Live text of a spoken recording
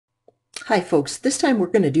Hi folks, this time we're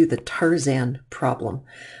going to do the Tarzan problem.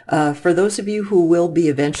 For those of you who will be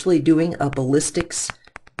eventually doing a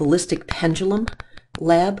ballistic pendulum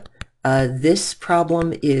lab, this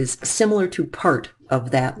problem is similar to part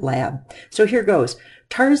of that lab. So here goes.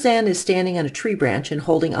 Tarzan is standing on a tree branch and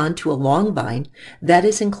holding onto a long vine that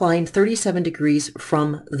is inclined 37 degrees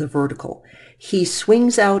from the vertical. He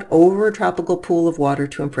swings out over a tropical pool of water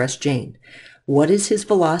to impress Jane. What is his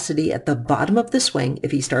velocity at the bottom of the swing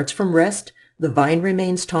if he starts from rest, the vine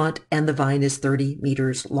remains taut, and the vine is 30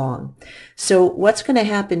 meters long? So what's going to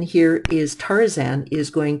happen here is Tarzan is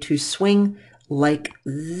going to swing like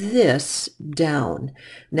this down.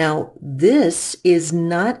 Now, this is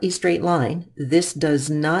not a straight line. This does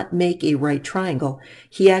not make a right triangle.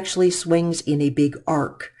 He actually swings in a big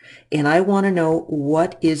arc. And I want to know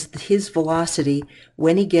what is his velocity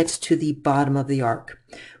when he gets to the bottom of the arc.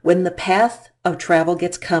 When the path of travel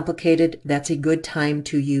gets complicated, that's a good time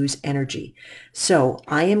to use energy. So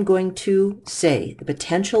I am going to say the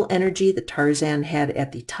potential energy that Tarzan had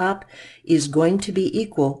at the top is going to be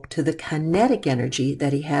equal to the kinetic energy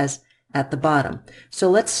that he has at the bottom. So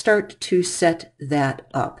let's start to set that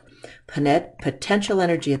up. Potential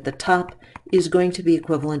energy at the top is going to be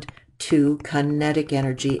equivalent to kinetic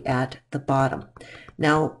energy at the bottom.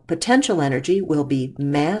 Now, potential energy will be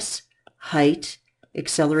mass, height,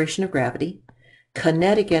 acceleration of gravity.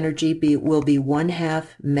 Kinetic energy will be 1/2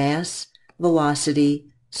 mass, velocity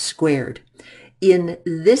squared. In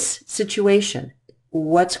this situation,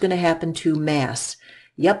 what's going to happen to mass?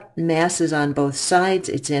 Yep, mass is on both sides.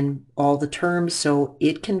 It's in all the terms, so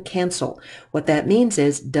it can cancel. What that means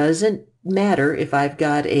is, doesn't matter if I've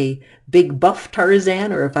got a big buff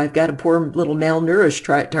Tarzan or if I've got a poor little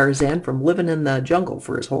malnourished Tarzan from living in the jungle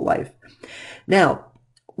for his whole life. Now,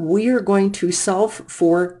 we are going to solve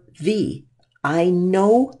for V. I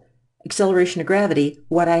know acceleration of gravity.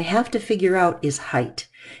 What I have to figure out is height.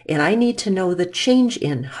 And I need to know the change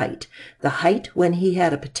in height. The height when he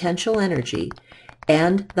had a potential energy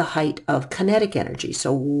and the height of kinetic energy.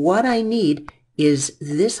 So what I need is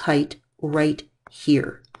this height right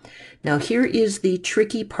here. Now here is the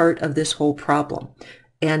tricky part of this whole problem.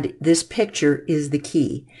 And this picture is the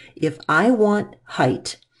key. If I want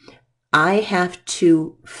height, I have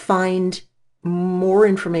to find more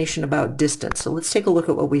information about distance. So let's take a look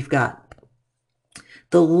at what we've got.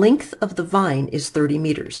 The length of the vine is 30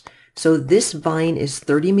 meters. So this vine is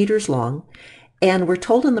 30 meters long. And we're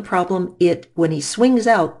told in the problem, when he swings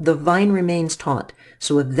out, the vine remains taut.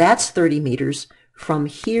 So if that's 30 meters, from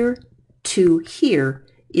here to here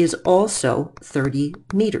is also 30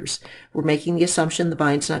 meters. We're making the assumption the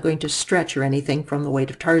vine's not going to stretch or anything from the weight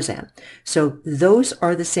of Tarzan. So those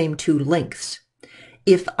are the same two lengths.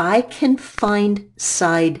 If I can find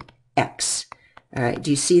side X, all right, do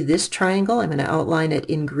you see this triangle? I'm going to outline it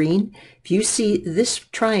in green. If you see this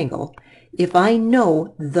triangle, if I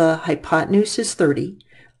know the hypotenuse is 30,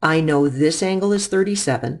 I know this angle is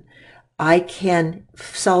 37, I can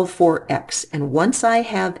solve for X. And once I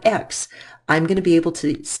have X, I'm going to be able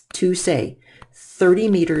to say 30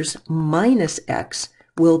 meters minus X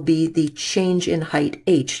will be the change in height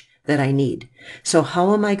H that I need. So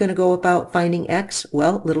how am I going to go about finding X?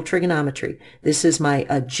 Well, little trigonometry. This is my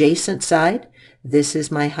adjacent side. This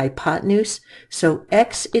is my hypotenuse. So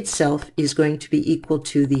X itself is going to be equal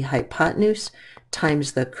to the hypotenuse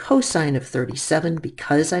times the cosine of 37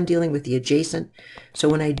 because I'm dealing with the adjacent. So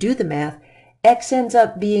when I do the math, X ends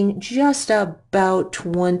up being just about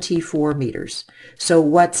 24 meters. So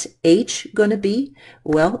what's H going to be?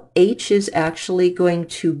 Well, H is actually going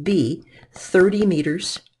to be 30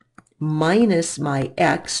 meters minus my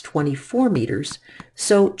X, 24 meters.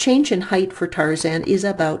 So change in height for Tarzan is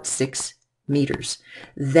about 6 meters.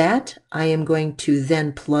 That I am going to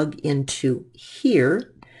then plug into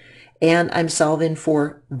here, and I'm solving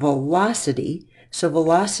for velocity. So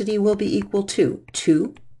velocity will be equal to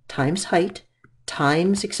 2 times height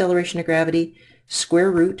times acceleration of gravity,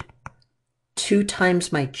 square root, 2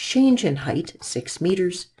 times my change in height, 6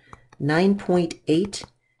 meters, 9.8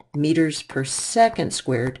 meters per second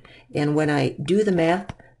squared. And when I do the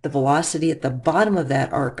math, the velocity at the bottom of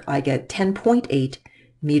that arc, I get 10.8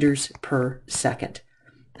 meters per second.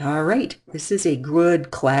 All right, this is a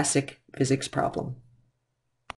good classic physics problem.